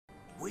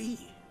We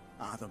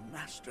are the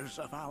masters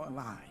of our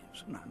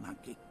lives,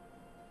 Nanaki.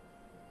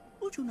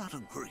 Would you not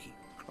agree,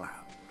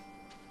 Cloud?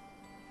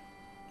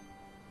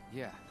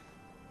 Yeah,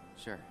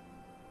 sure.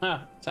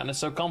 Ah, sounded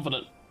so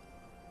confident.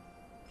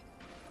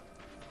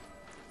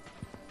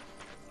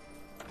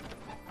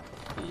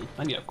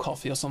 I need a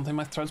coffee or something.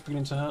 My throat's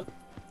beginning to hurt.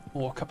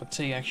 Or a cup of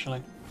tea,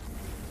 actually.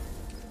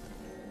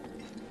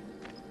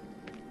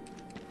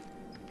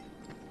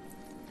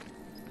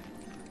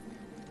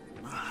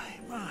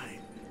 My.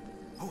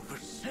 Over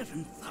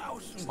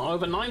 7,000. It's not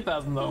over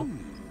 9,000, though.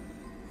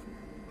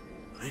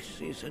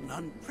 This is an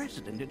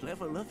unprecedented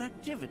level of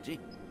activity.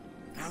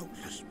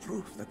 Doubtless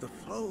proof that the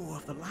flow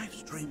of the live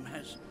stream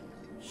has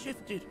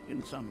shifted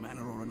in some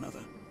manner or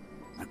another.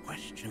 The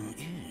question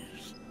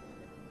is,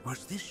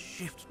 was this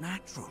shift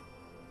natural,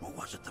 or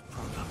was it the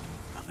product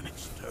of an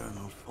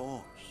external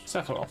force?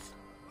 Settle off.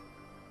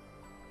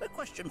 A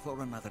question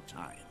for another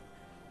time.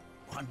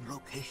 One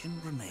location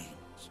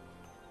remains.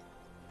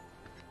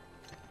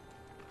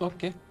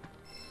 Okay.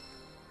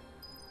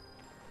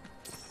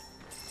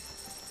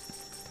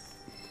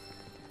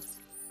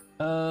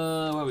 Where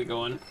are we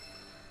going?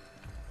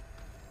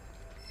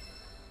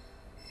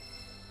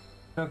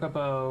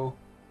 Chocobo.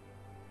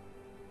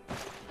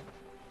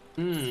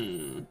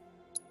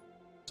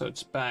 So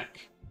it's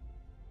back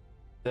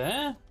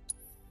there?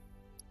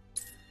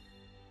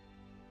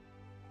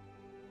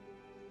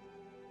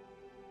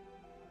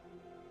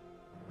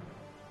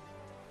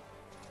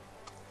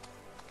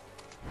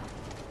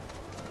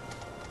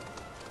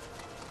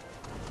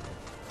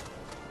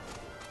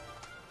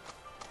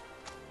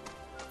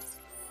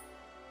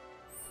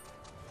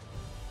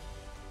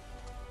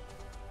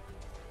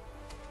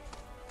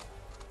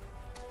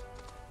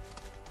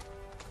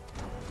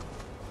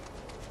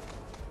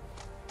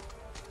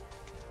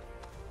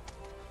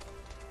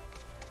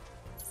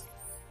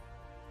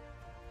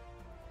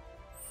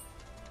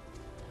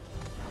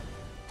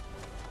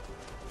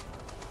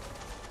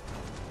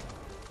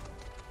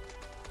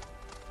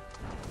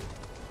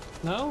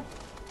 No?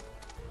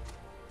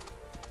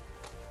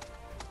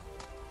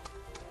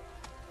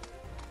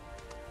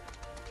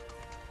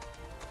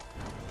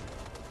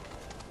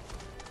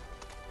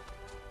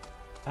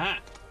 Ah.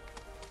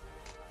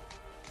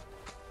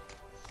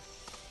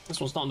 This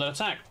one's not under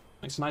attack.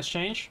 Makes a nice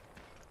change.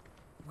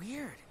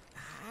 Weird.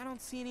 I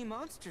don't see any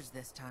monsters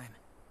this time.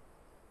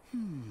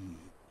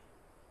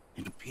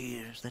 It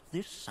appears that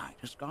this site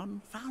has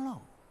gone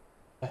fallow.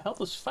 The hell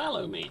does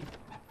fallow mean?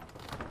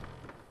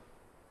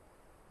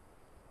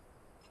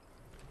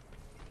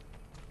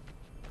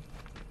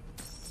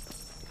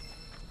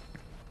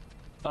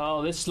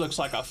 Oh, this looks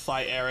like a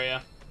fight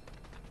area.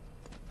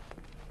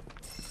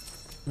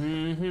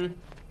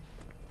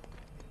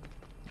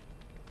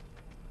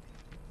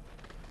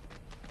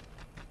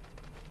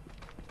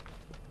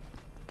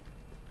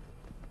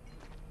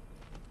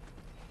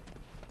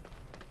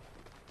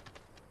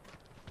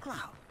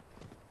 Cloud,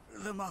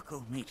 the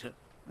Mako meter,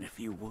 if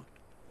you would.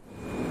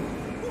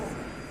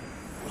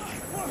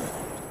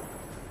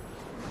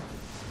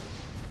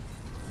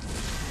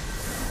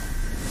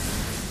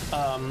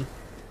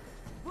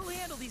 We'll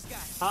handle these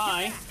guys.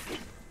 Hi.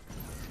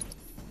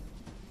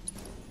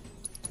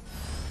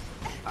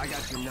 I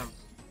got your number.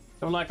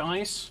 Don't like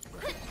ice?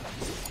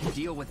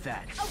 Deal with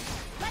that. Oh,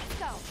 let's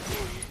go.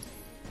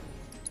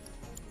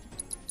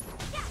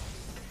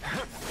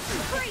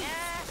 Freeze.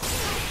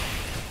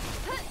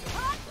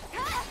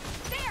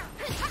 There.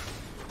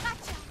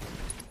 Gotcha.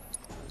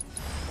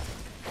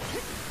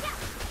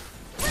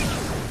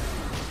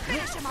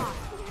 Finish him off.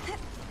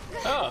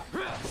 Oh.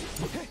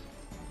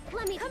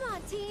 Let me. Come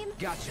on, team.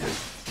 Gotcha.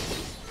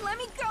 Let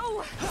me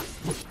go.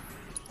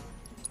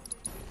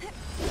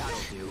 That'll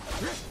do.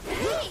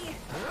 Hey.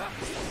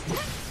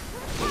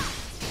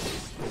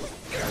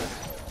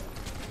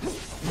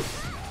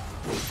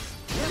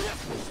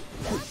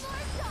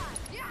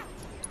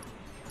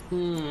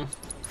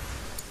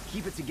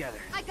 Keep it together.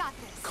 I got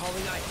this.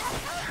 Calling ice.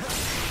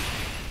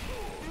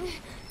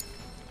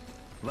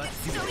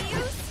 Let's do No it.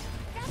 use.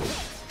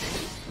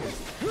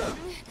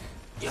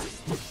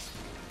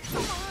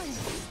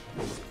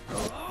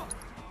 Come on.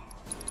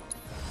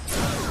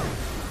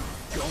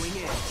 Going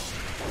in.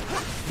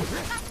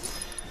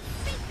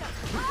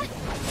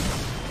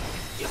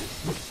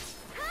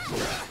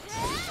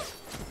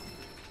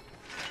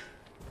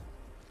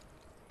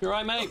 You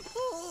right, mate?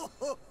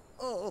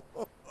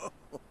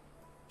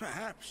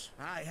 Perhaps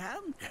I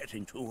am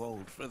getting too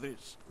old for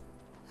this.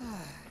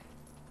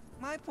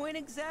 My point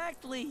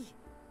exactly.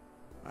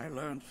 I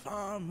learned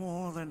far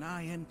more than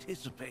I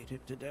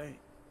anticipated today.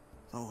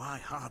 Though I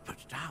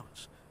harbored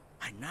doubts,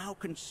 I now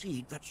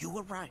concede that you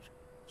were right.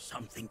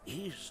 Something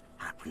is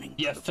happening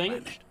to You the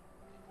think? planet.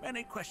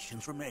 Many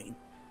questions remain,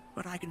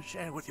 but I can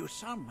share with you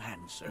some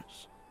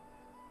answers.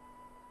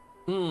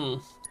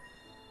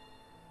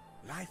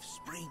 Life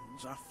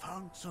springs are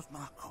fonts of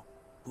Mako,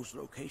 whose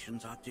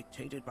locations are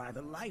dictated by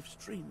the life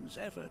stream's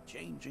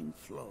ever-changing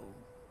flow.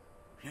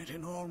 Yet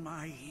in all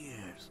my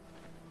years,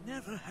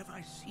 never have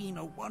I seen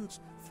a once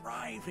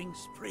thriving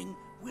spring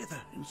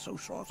wither in so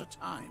short a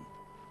time.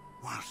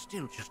 while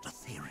still just a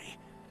theory,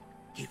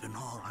 given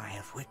all I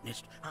have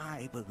witnessed,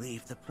 I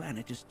believe the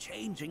planet is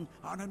changing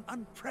on an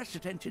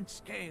unprecedented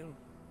scale.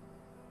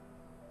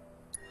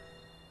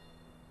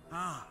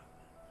 Ah,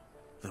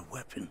 the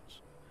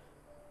weapons.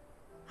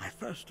 I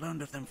first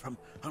learned of them from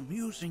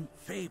amusing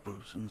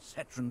fables and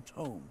Cetran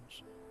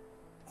tomes.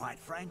 Quite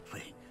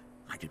frankly,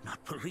 I did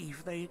not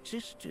believe they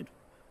existed.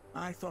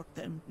 I thought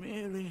them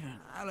merely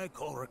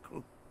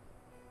allegorical.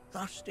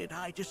 Thus did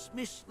I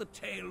dismiss the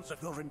tales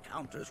of your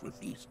encounters with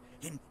these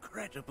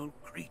incredible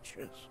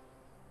creatures.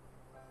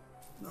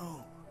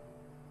 No,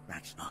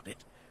 that's not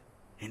it.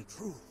 In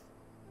truth,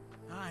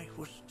 I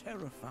was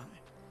terrified.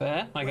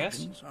 Fair, I guess.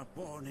 Weapons are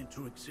born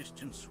into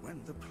existence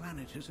when the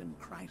planet is in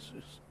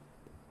crisis.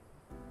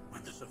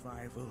 When the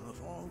survival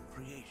of all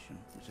creation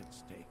is at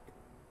stake.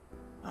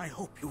 I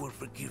hope you will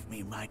forgive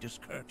me my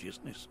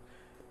discourteousness.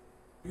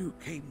 You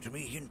came to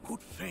me in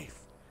good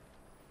faith,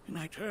 and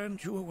I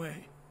turned you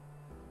away.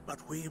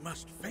 But we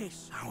must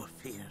face our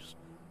fears.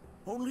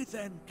 Only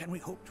then can we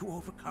hope to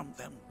overcome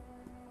them.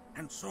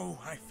 And so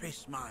I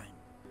face mine.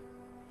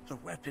 The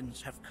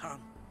weapons have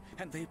come,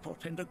 and they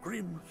portend a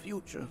grim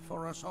future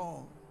for us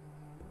all.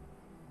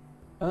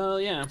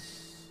 Yeah.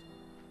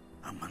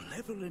 A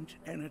malevolent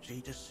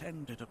energy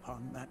descended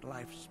upon that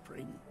life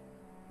spring.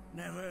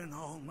 Never in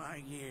all my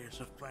years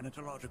of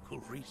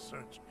planetological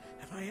research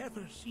have I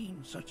ever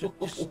seen such a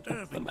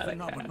disturbing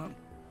phenomenon.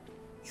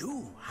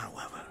 You,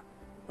 however,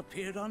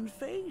 appeared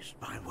unfazed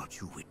by what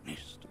you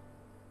witnessed.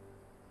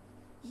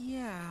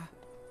 Yeah.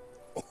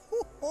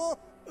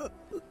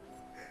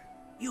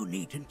 You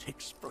needn't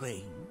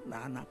explain,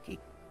 Nanaki.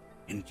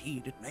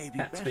 Indeed, it may be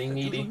That's best being that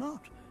you needy. do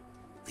not.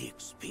 The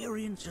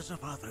experiences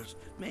of others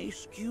may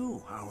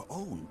skew our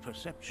own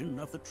perception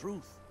of the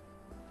truth.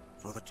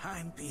 For the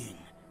time being,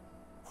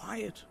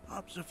 quiet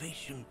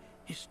observation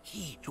is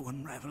key to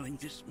unraveling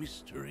this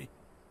mystery.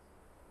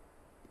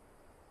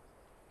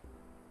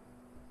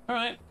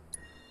 Alright.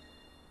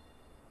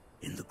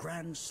 In the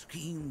grand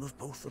scheme of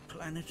both the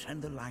planet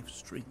and the life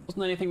stream,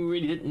 Wasn't anything we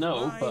really didn't know,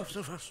 lives but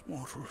of us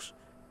mortals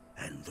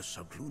and the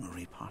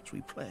sublunary parts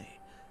we play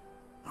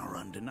are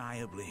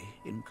undeniably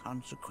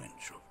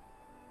inconsequential.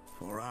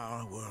 For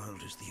our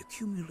world is the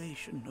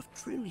accumulation of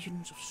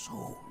trillions of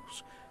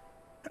souls,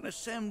 an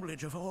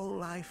assemblage of all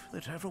life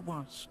that ever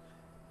was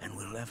and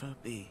will ever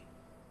be.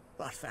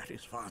 But that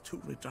is far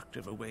too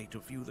reductive a way to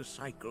view the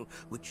cycle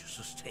which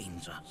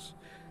sustains us.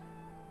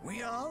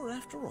 We are,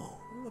 after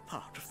all, a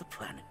part of the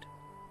planet,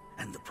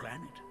 and the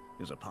planet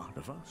is a part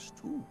of us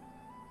too.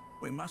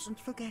 We mustn't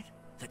forget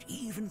that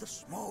even the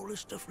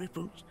smallest of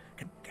ripples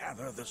can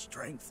gather the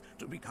strength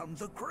to become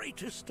the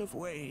greatest of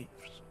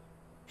waves.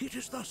 It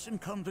is thus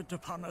incumbent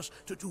upon us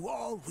to do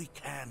all we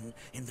can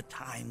in the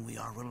time we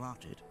are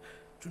allotted,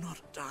 to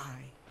not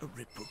die a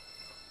ripple.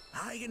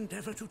 I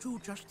endeavor to do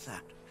just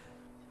that.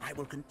 I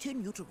will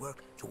continue to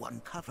work to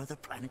uncover the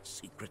planet's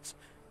secrets,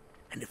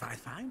 and if I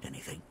find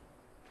anything,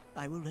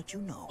 I will let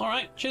you know.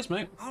 alright, cheers,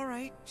 mate. All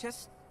right,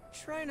 just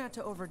try not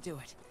to overdo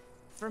it.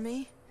 For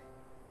me?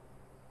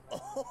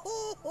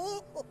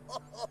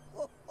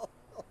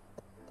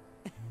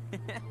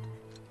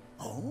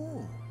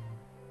 Oh.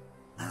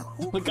 Now,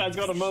 who The guy's could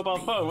got a this mobile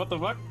be? phone, what the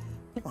fuck?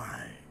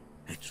 Why,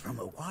 it's from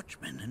a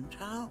watchman in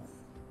town.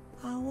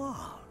 How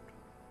odd.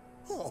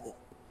 Oh,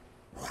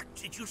 what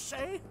did you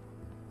say?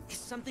 Is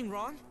something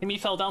wrong? He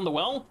fell down the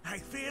well? I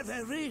fear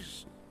there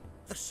is.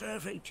 The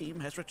survey team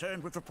has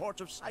returned with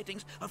reports of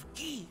sightings of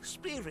key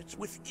spirits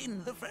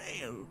within the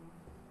veil.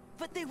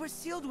 But they were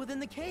sealed within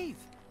the cave.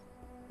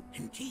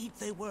 Indeed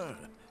they were.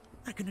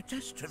 I can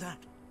attest to that.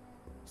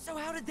 So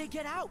how did they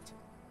get out?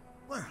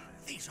 Well,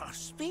 these are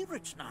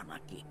spirits,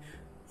 Nanaki.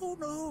 Who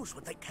knows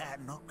what they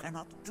can or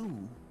cannot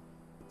do?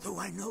 Though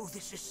I know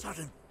this is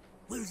sudden,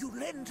 will you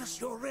lend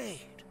us your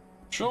aid?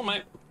 Sure,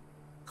 mate.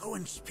 Go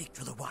and speak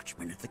to the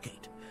watchman at the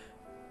gate.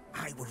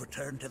 I will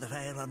return to the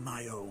Vale on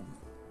my own.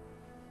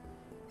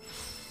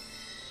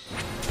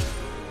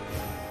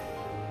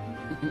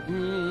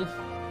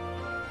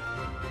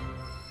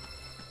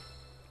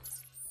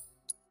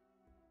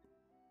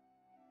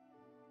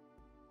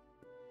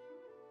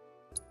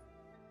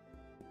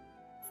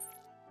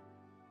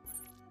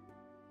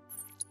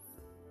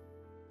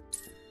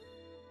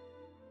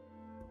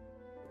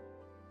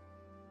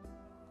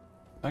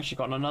 Actually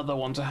got another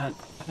one to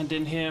hand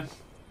in here.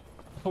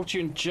 Talk to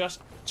you in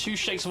just 2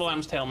 shakes of a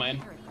lamb's tail,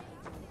 man.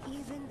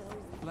 Even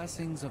though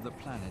Blessings of the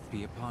planet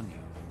be upon you.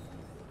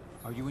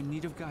 Are you in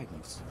need of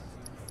guidance?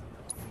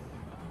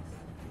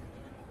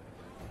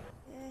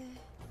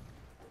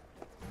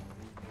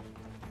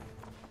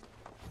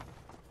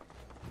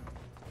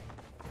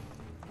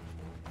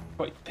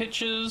 Got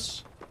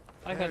pictures.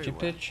 I got Very your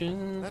well. picture.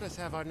 Let us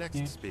have our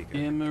next speaker.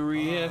 Yeah,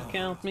 Maria,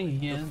 count me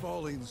The in.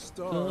 falling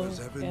stars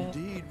have Look at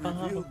indeed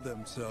Bob. revealed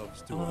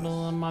themselves to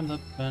Bottle us. on the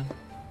pen.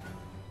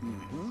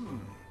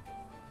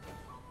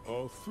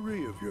 All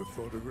 3 of your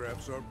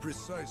photographs are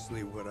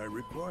precisely what I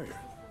require.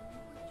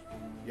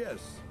 Yes,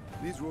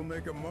 these will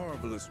make a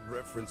marvelous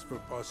reference for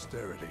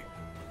posterity.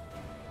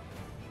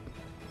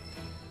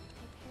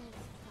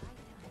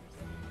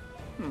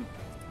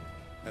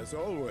 As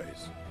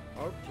always,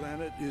 our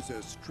planet is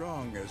as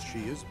strong as she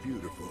is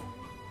beautiful.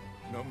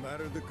 No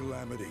matter the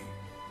calamity,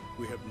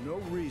 we have no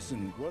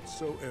reason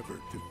whatsoever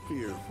to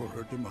fear for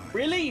her demise.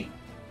 Really?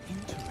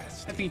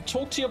 Interesting. Have you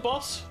talked to your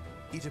boss?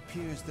 It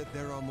appears that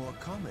there are more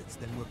comets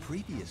than were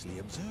previously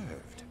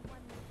observed.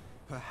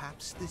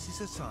 Perhaps this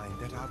is a sign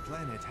that our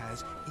planet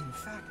has, in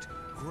fact,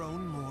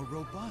 grown more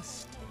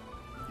robust.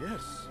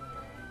 Yes,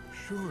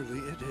 surely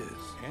it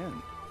is.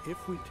 And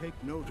if we take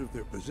note of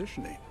their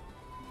positioning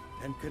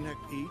and connect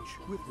each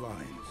with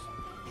lines,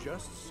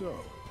 just so.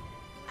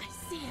 I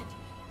see it.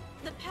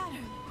 The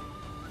pattern.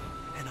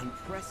 An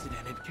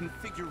unprecedented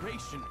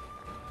configuration.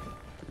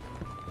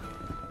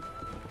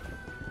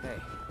 Hey,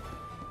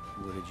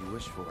 what did you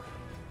wish for?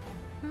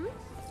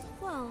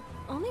 Well,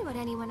 only what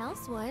anyone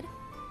else would.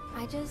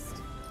 I just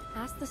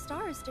asked the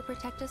stars to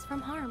protect us from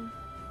harm.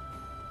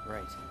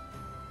 Right.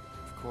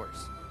 Of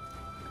course.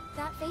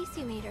 That face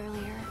you made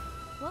earlier,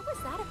 what was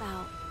that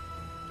about?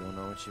 Don't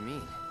know what you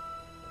mean.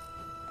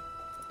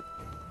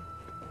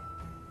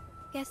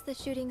 Guess the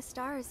shooting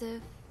stars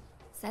have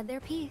said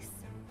their piece.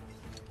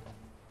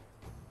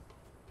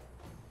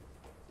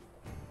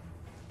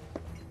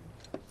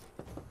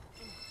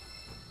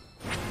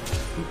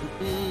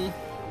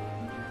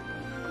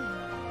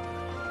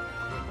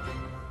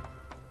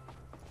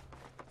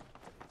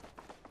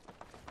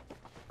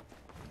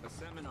 A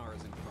seminar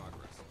is in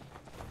progress.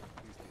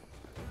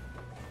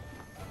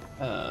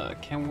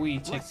 Can we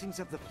take... Blessings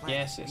of the planet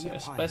Yes, yes, be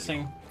yes. upon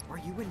Blessing. you. Are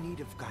you in need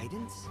of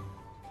guidance?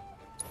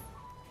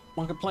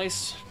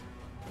 Marketplace.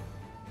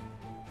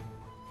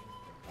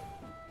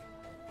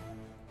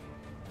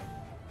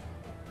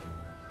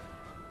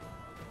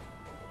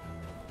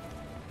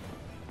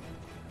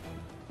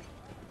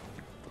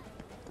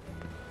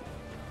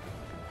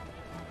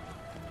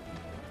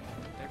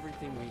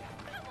 Everything we have.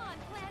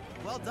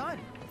 Well done.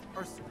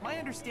 My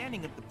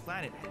understanding of the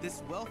planet,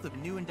 this wealth of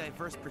new and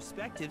diverse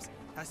perspectives,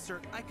 sir,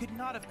 I could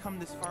not have come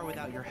this far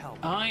without your help.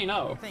 I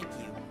know. Thank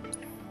you.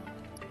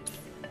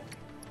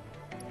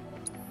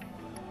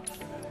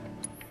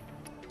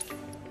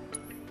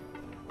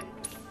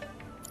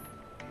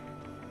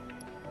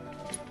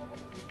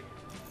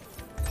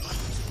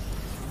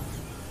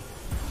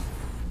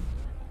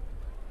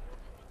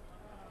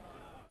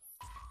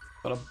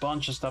 Got a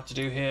bunch of stuff to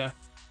do here.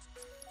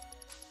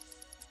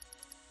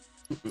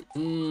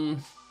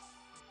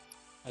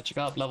 Magic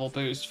up, level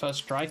boost, first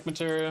strike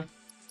material.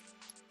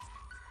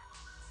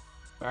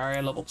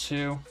 Barrier level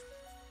 2.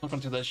 Not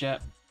gonna do this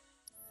yet.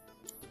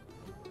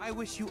 I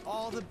wish you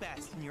all the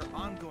best in your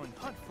ongoing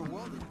hunt for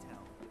world intel.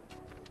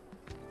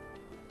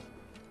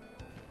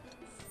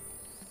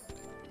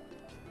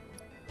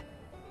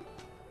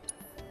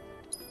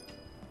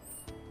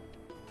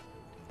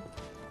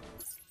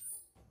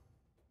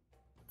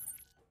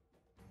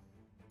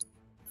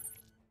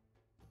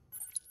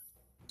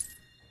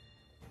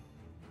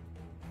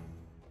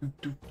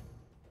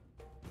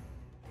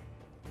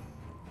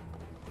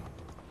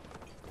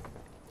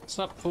 What's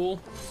up, fool?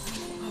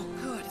 Oh,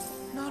 good.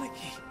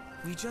 Nanaki.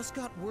 We just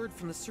got word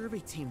from the survey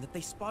team that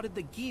they spotted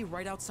the Gi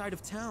right outside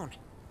of town.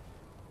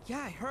 Yeah,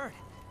 I heard.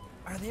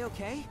 Are they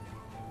okay?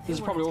 This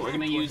is probably what we're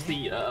gonna use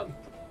the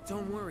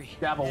Don't worry.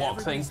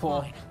 Jabberwock thing Everybody's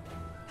for. fine.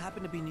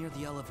 Happened to be near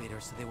the elevator,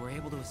 so they were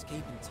able to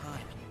escape in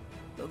time.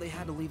 Though they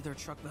had to leave their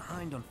truck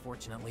behind,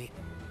 unfortunately.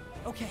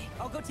 Okay,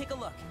 I'll go take a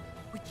look.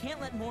 We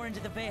can't let more into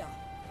the Veil.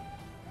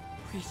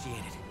 Appreciate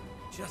it.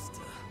 Just,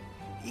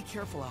 be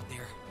careful out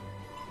there.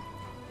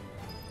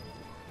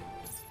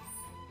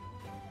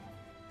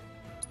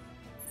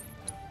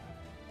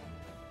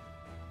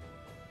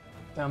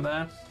 Down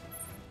there.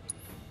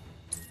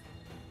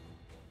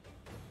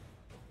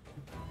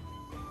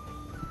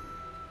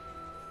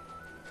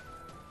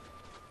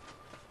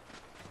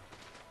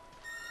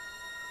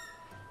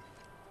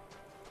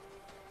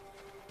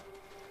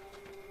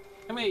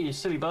 Come here, you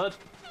silly bird.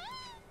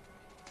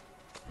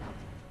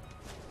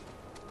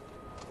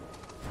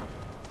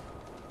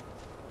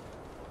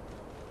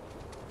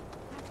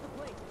 That's the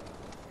place.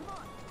 Come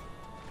on.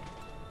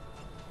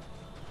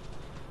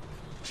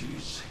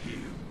 Tis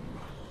him,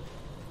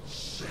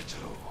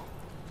 Seto.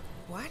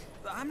 What?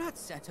 I'm not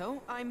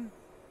Seto. I'm...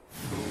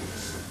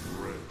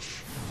 Loathsome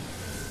wretch.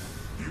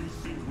 You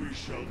think we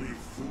shall be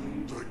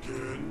fooled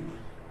again?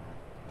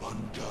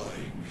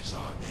 Undying is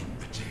our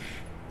enmity.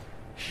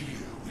 Here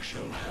we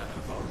shall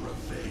have our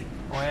revenge.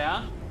 Oh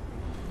yeah?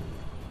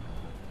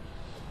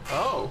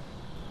 Oh.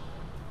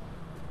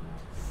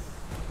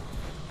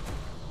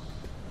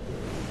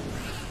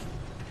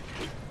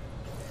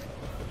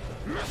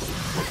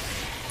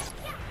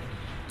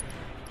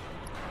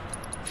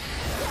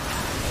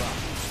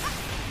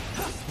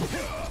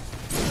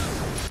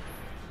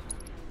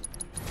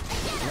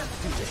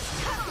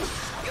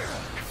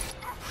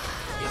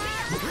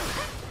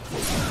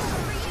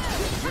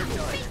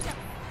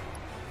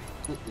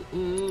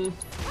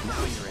 Now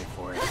you're in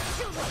for it.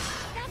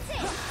 That's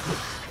it!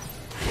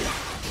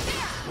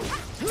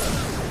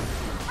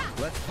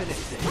 Let's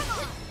finish this.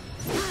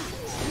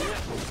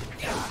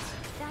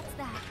 That's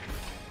that.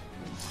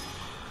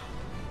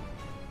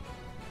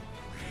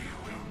 We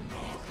will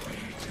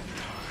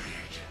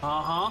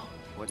Uh-huh.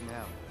 What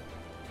now?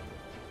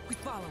 We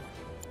follow him.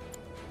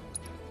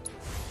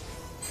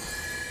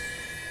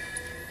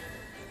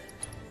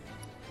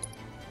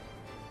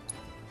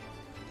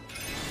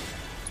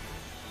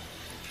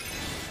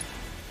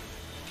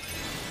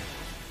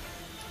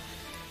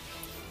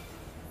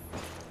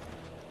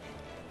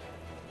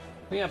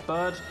 Yeah,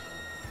 bird.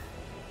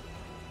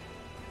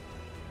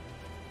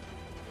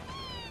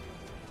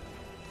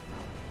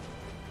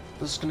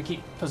 This is gonna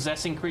keep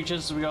possessing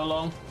creatures as we go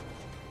along.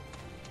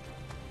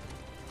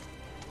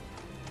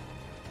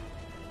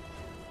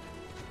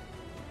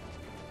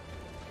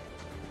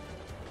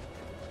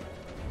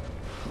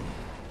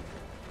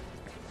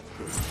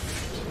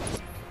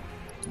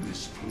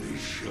 This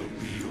place shall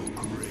be your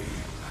grave.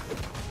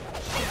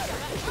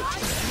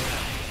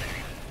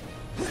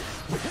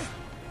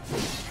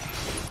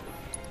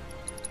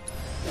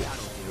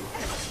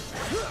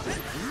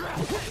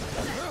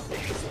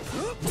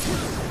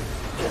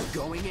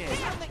 Going in.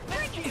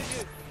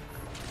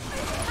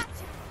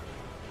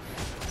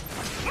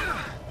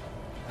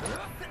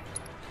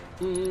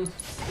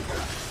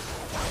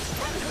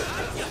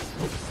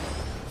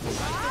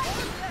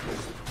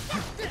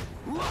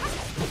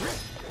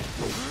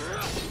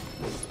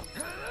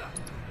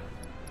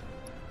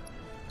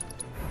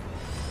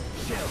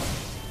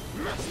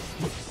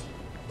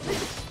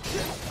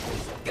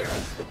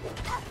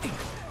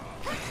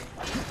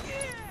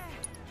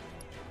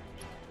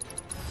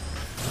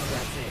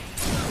 That's it.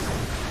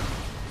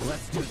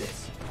 Let's do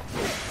this.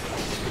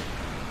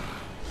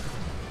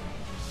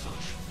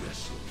 Such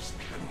vessels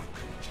cannot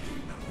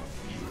contain our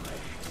fury.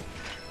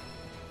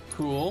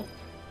 Cool.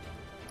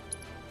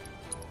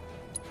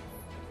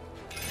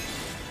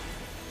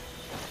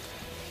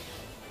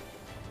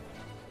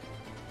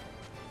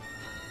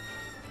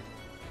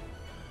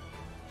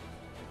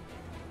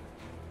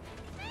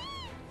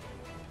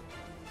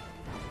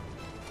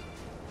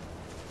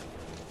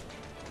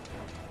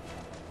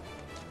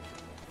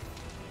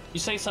 You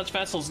say such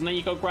vessels, and then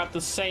you go grab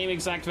the same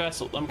exact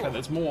vessel. Okay,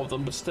 there's more of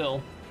them, but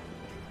still.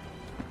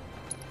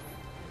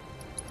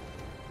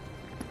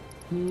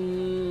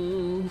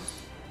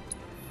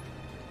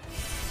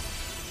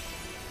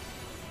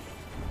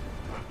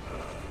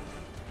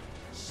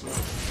 Such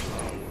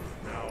power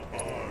now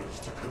ours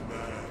to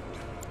command.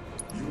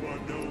 You are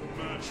no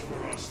match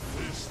for us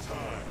this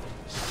time.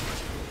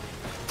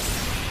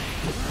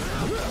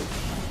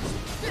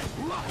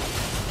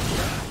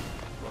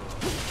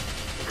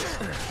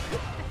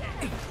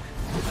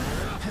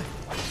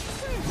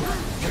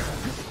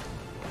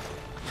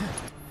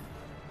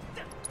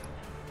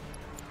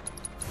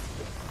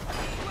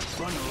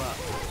 Bundle up.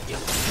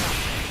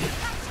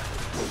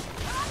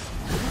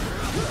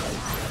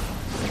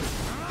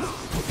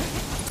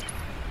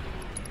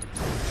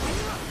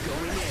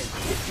 Going in.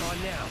 It's on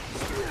now.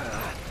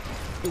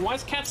 Why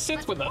is Cat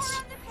sit with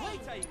us?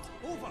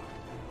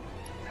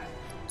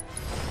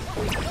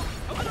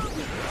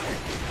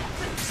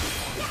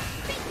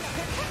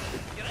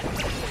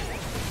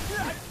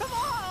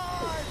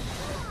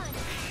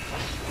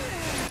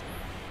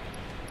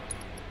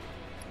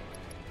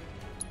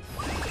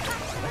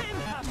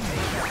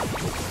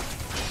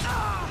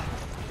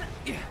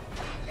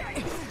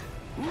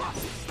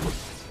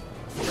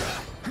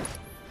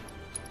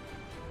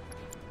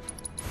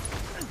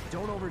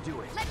 Don't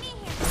overdo it. Let me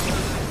hear.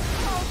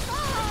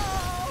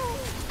 Oh,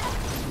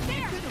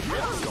 there.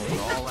 Going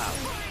all out.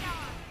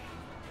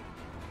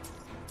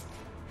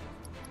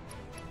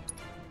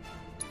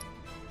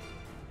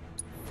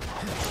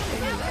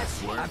 Any less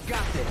work? I've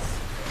got this.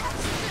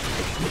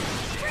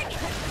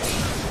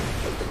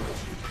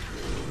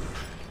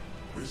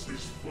 This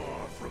is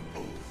far from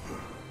over.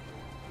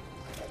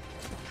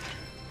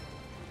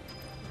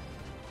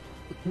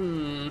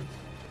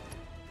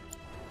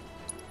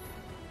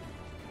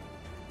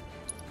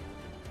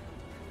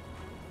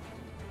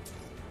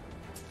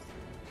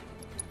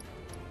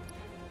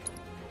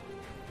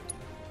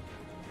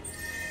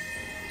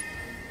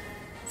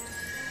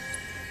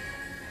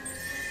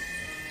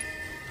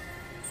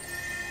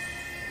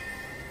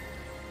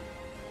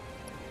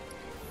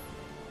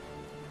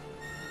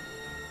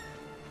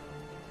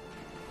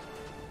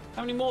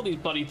 How many more of these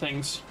bloody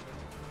things?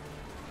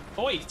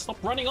 Oh wait, stop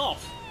running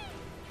off!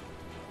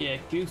 Yeah,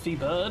 goofy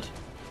bird.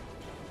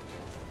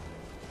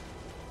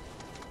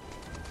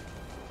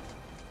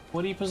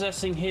 What are you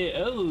possessing here?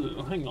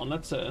 Oh, hang on,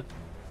 that's a...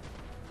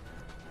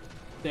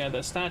 Yeah,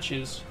 they're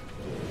statues.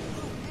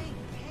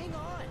 Hey, hang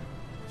on.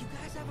 You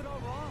guys have it all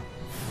wrong.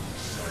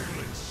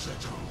 Silence,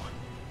 Seto.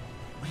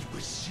 We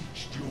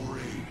beseeched your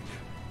aid,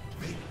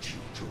 begged you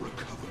to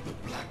recover the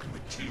black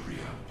materia.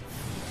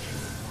 You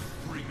would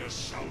bring us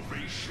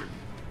salvation.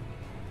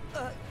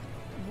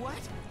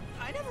 What?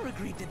 I never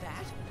agreed to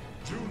that.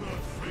 Do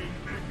not feign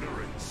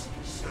ignorance,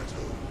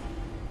 Seto.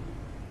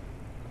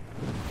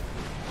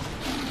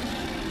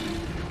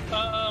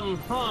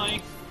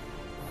 Hi.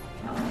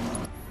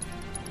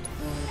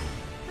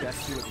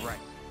 Best do it right.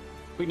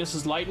 Weakness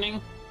is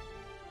lightning.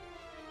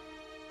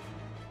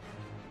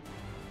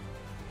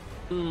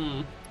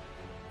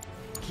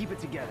 Keep it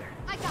together.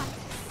 I got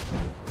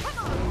this. Come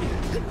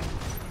on. All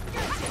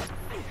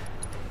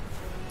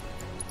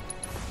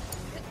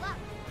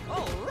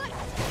right,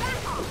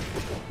 back off.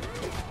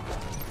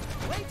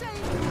 Waiting.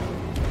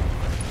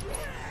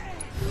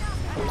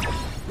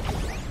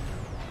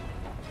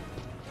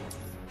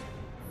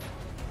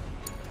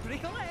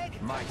 Break a leg.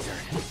 My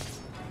turn.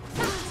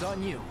 It's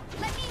on you.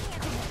 Let me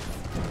handle this.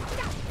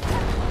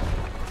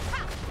 Ha!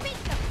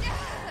 Bingo!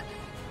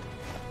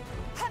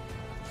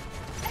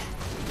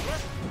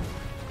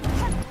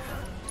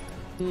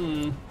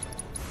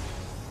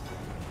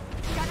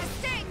 Gotta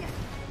sting!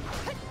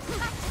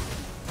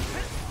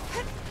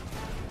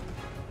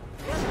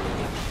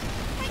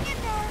 Hang in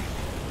there!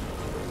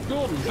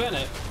 Gordon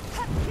Bennett.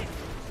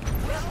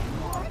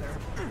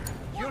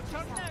 Your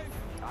turn now.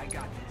 I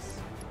got this.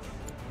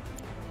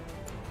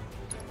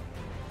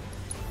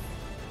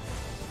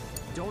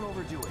 Don't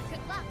overdo it.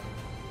 Good luck!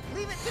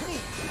 Leave it to me.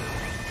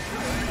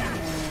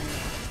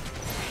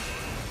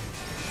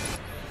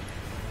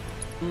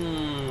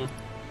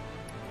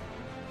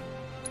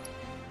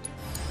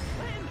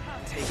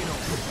 Take it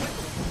over.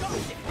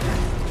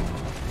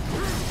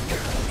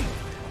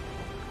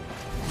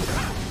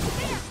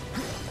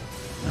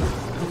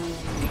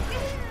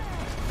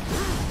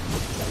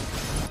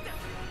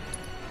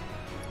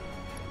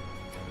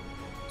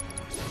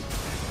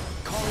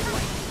 Call it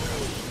away.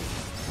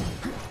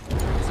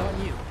 It's on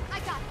you. I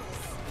got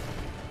this!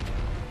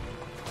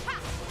 Ha!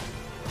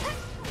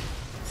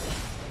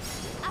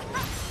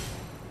 Aha!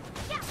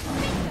 Yeah!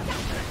 Bingo!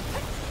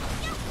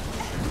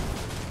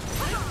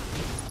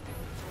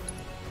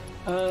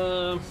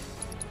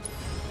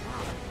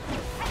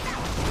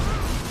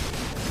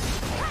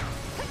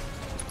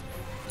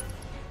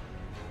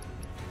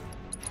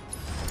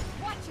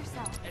 Watch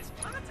yourself! It's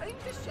my time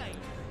to shine.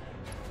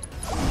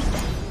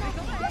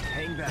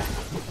 Hang back.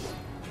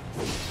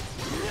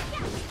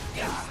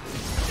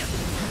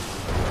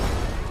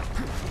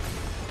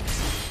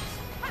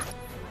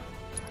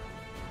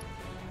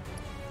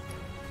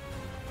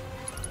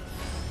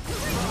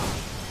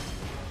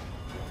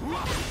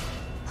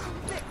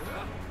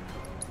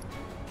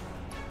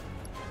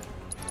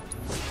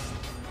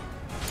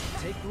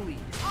 Take the lead.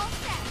 All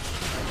set!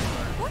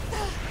 What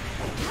the?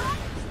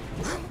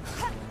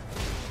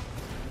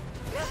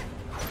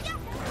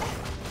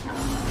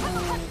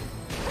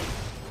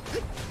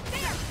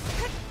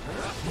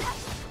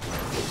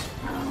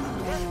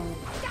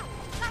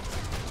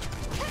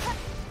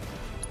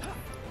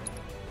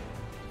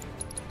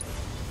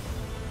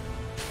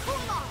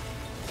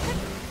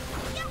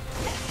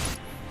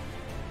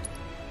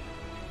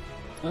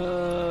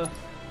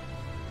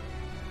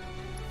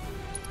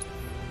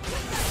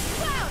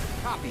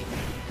 Copy.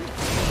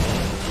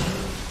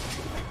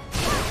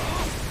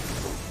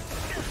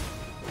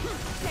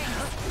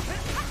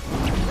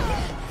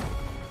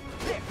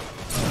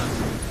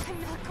 I'm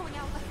not going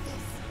out like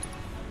this.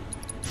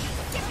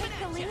 Take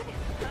the lead?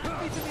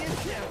 Happy to be in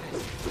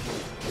service.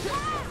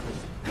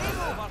 Game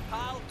over,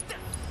 pal.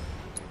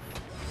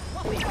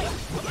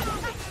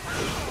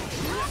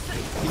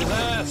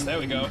 Yes, there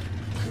we go.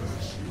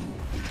 Curse you,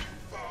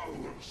 foul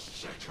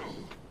Seto.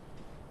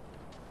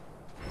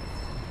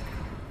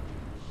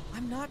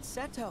 I'm not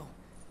Seto.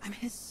 I'm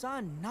his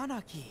son,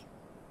 Nanaki.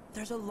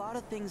 There's a lot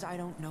of things I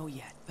don't know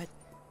yet, but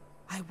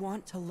I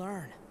want to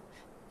learn.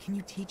 Can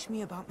you teach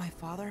me about my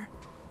father?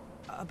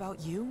 About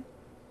you?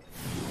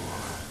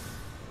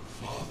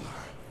 Father.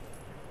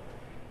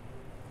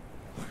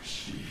 I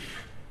see.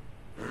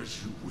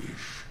 As you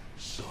wish,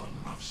 son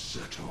of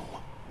Seto.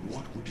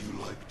 What would you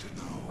like to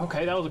know?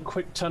 Okay, that was a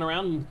quick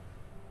turnaround.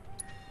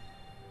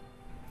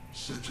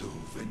 Seto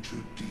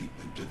ventured deep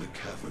into the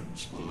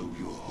caverns below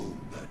your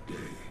home that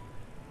day.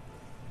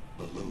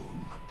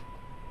 Alone.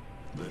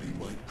 That he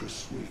might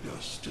persuade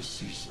us to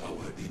cease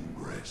our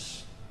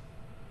ingress.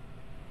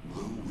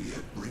 Though we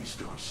had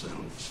braced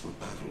ourselves for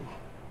battle,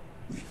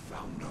 we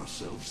found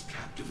ourselves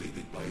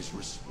captivated by his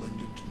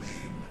resplendent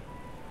mane.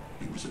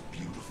 He was a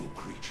beautiful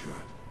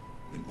creature,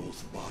 in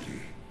both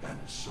body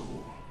and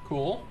soul.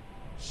 Cool.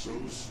 So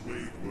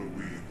swayed were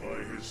we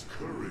by his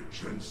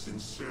courage and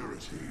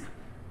sincerity,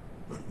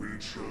 that we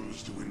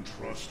chose to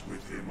entrust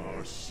with him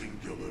our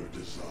singular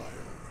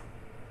desire.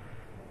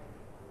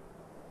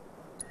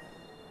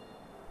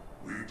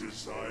 We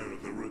desire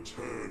the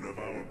return of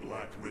our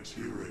black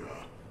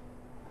materia,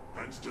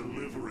 and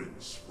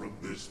deliverance from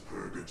this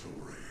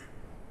purgatory.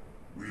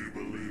 We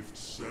believed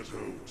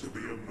Seto to be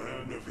a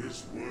man of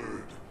his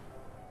word,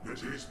 yet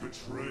his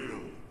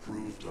betrayal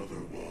proved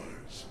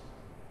otherwise.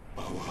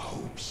 Our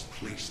hopes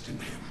placed in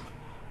him,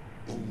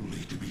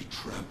 only to be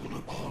trampled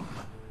upon.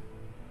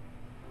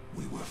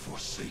 We were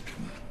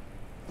forsaken,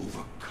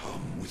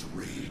 overcome with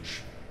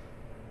rage.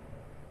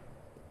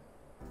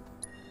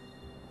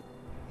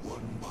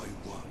 One by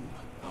one,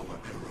 our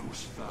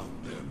arrows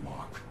found their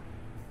mark.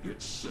 Yet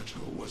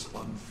Seto was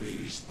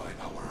unfazed by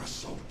our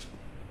assault.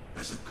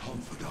 As a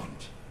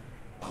confidant,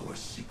 our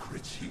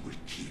secrets he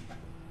would keep.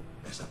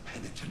 As a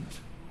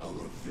penitent,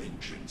 our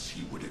vengeance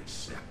he would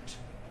accept.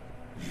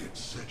 Yet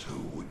Seto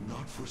would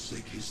not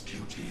forsake his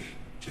duty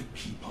to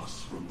keep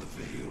us from the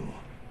Veil.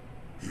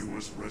 He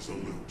was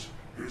resolute,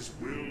 his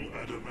will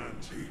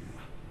adamantine.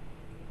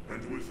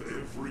 And with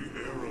every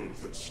arrow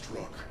that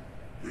struck,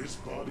 his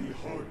body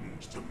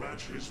hardened to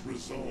match his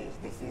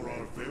resolve before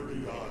our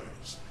very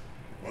eyes,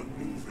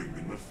 unmoving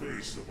in the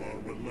face of our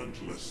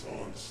relentless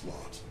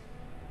onslaught.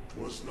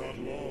 'Twas not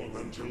long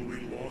until we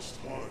lost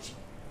heart,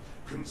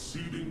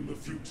 conceding the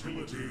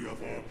futility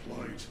of our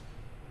plight,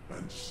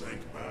 and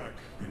sank back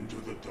into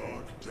the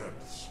dark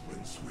depths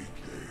whence we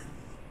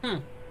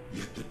came.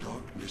 Yet the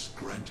darkness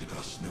granted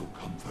us no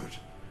comfort,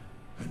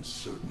 and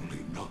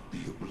certainly not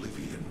the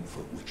oblivion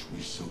for which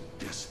we so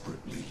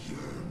desperately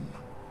yearn.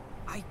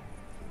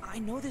 I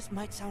know this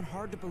might sound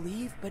hard to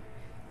believe, but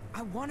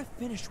I want to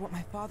finish what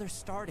my father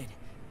started.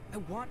 I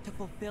want to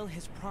fulfill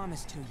his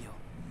promise to you.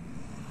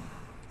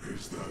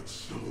 Is that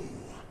so?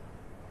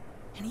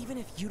 And even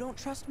if you don't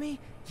trust me,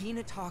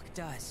 Yinatok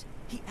does.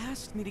 He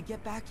asked me to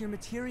get back your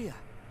materia.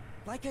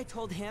 Like I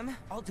told him,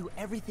 I'll do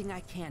everything I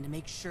can to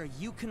make sure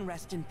you can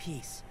rest in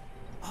peace.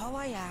 All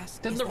I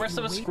ask Didn't is the that rest you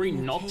of us wait agree in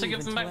your not to cave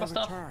give them back until the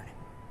I stuff? return.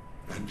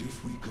 And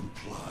if we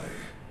comply,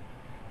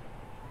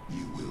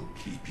 you will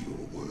keep your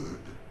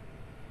word.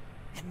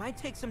 It might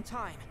take some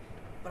time,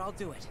 but I'll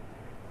do it.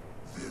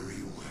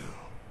 Very well.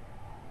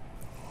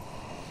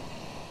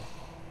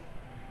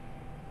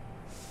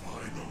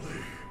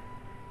 Finally.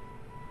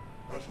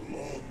 At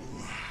long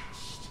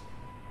last.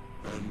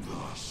 And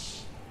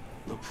thus,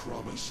 the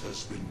promise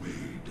has been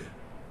made.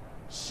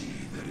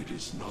 See that it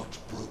is not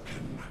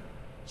broken,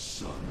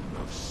 son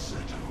of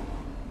Seto.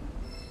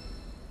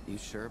 You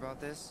sure about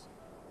this?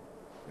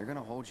 They're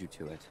gonna hold you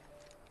to it.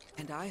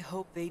 And I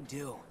hope they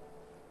do.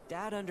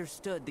 Dad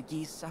understood the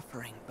Gi's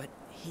suffering, but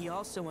he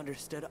also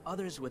understood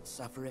others would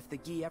suffer if the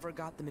Gi ever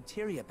got the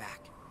materia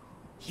back.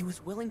 He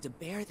was willing to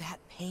bear that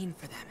pain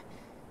for them,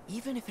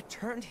 even if it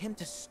turned him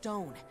to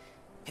stone,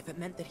 if it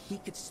meant that he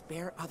could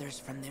spare others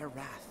from their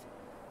wrath.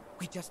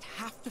 We just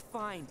have to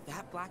find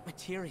that black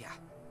materia,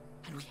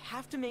 and we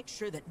have to make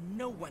sure that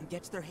no one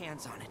gets their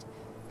hands on it,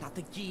 not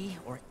the Gi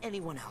or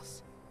anyone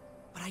else.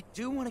 But I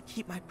do want to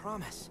keep my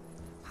promise.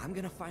 I'm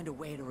gonna find a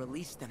way to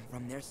release them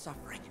from their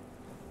suffering.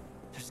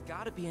 There's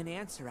gotta be an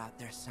answer out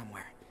there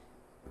somewhere,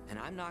 and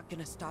I'm not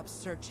gonna stop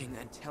searching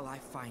until I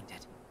find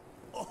it.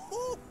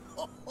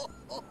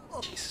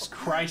 Jesus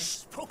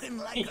Christ. Spoken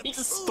like He a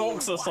just true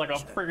stalks us like a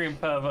watcher. friggin'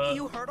 pervert.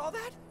 You heard all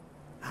that?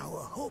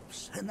 Our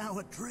hopes and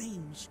our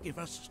dreams give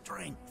us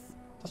strength.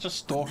 Such a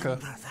stalker.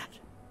 Remember that.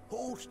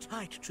 Hold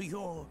tight to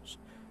yours,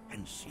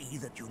 and see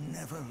that you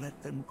never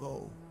let them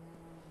go.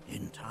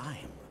 In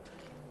time,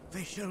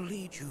 they shall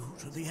lead you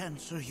to the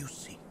answer you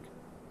seek.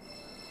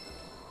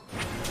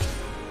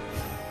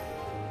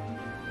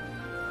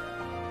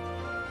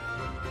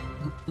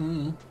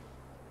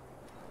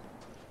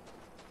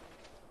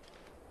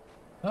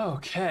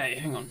 Okay,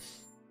 hang on.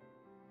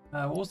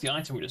 What was the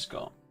item we just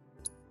got?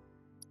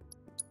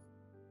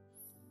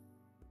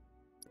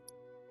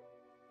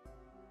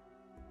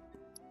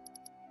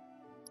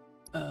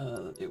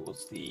 It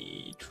was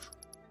the...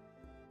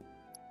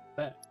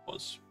 That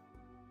was...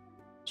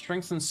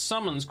 Strength and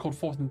summons called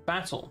forth in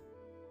battle.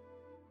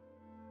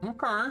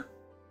 Okay.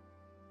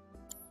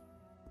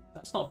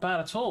 That's not bad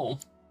at all.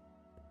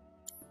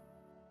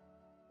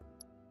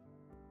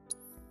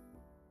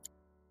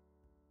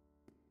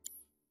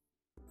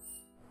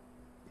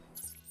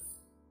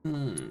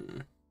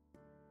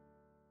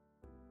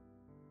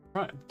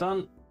 Right,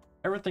 done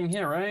everything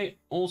here, right?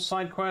 All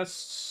side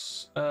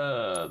quests.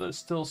 There's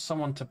still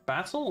someone to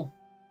battle?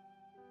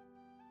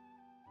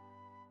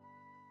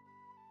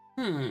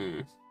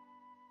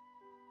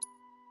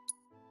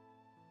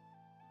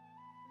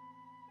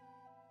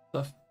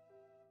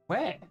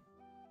 Where?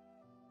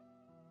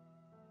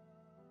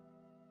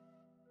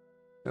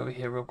 Go over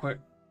here real quick.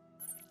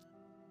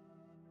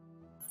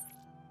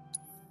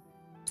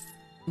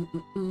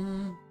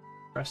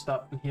 Rest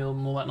up and heal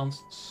and all that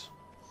nonsense.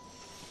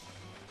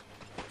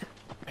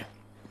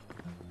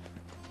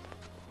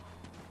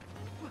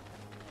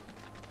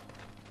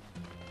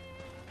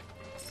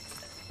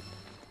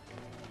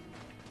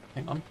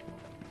 Hang on.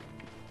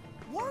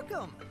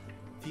 Welcome!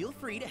 Feel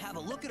free to have a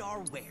look at our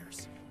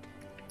wares.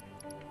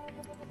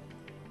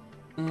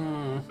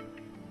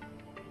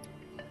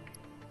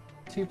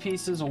 Two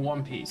pieces or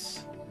one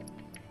piece?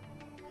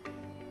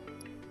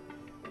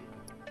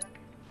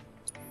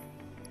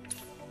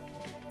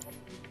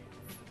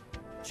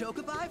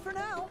 Chocobi for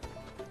now.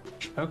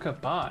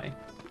 Chocobi?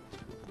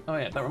 Oh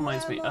yeah, that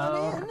reminds me.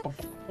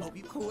 Hope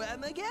you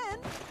quam again.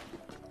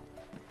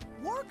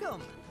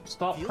 Welcome.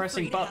 Stop Feel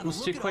pressing free to have a buttons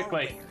look too at our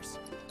quickly. wares.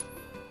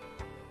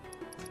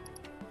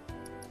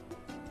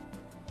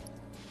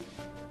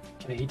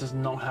 Okay, he does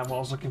not have what I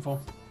was looking for.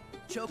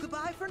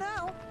 Chocobi for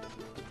now.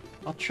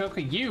 I'll choke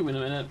you in a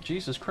minute.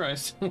 Jesus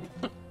Christ.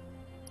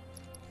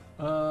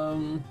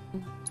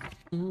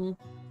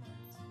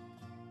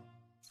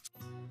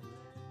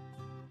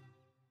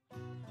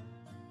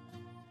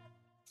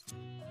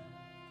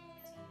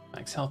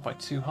 Max health by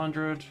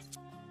 200.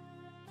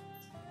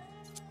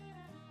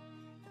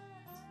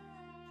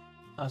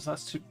 Oh, so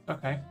that's two.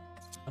 Okay.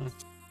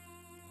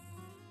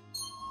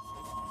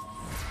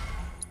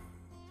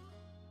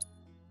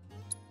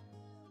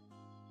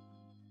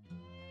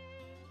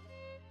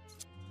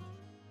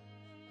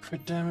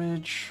 crit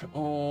damage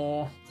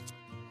or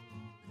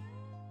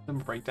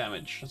limit break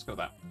damage. Let's go with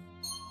that.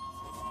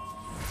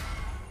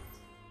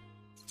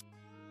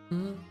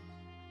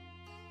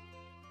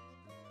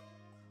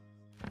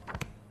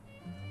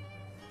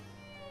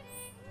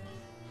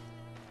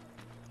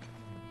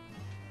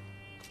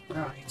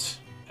 Right,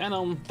 and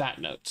on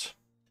that note,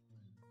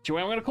 I'm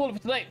going to call it for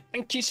today.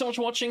 Thank you so much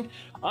for watching.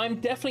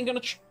 I'm definitely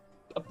going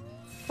to...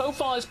 so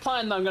far as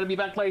planned, I'm going to be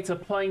back later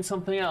playing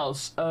something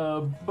else.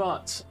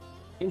 But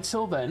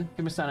until then, if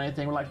you missed out on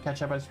anything, we'd like to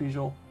catch up as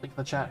usual. Link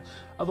in the chat.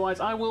 Otherwise,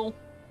 I will,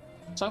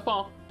 so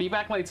far, be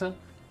back later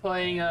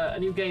playing a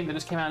new game that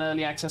just came out in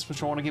early access,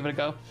 which I want to give it a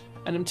go.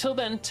 And until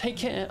then, take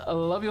care. I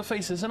love your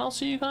faces, and I'll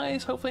see you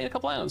guys hopefully in a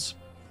couple hours.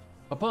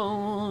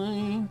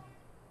 Bye-bye.